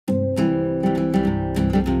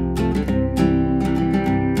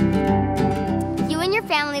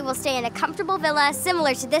will stay in a comfortable villa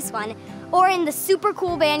similar to this one, or in the super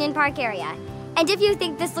cool Banyan Park area. And if you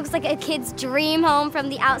think this looks like a kid's dream home from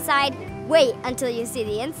the outside, wait until you see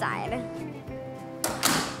the inside.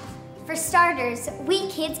 For starters, we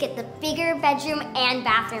kids get the bigger bedroom and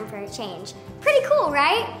bathroom for a change. Pretty cool,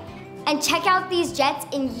 right? And check out these jets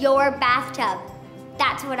in your bathtub.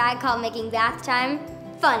 That's what I call making bath time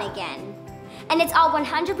fun again. And it's all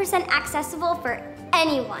 100% accessible for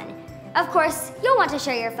anyone. Of course, you'll want to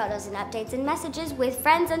share your photos and updates and messages with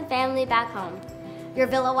friends and family back home. Your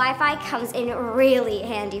Villa Wi-Fi comes in really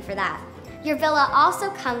handy for that. Your villa also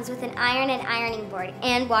comes with an iron and ironing board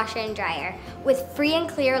and washer and dryer with free and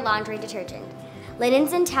clear laundry detergent.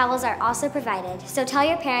 Linens and towels are also provided, so tell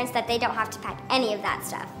your parents that they don't have to pack any of that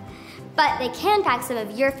stuff. But they can pack some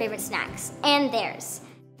of your favorite snacks, and theirs.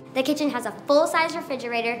 The kitchen has a full-size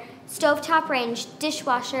refrigerator, stovetop range,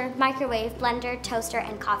 dishwasher, microwave, blender, toaster,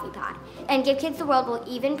 and coffee pot. And Give Kids the World will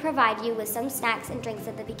even provide you with some snacks and drinks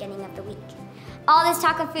at the beginning of the week. All this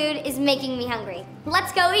talk of food is making me hungry.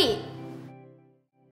 Let's go eat!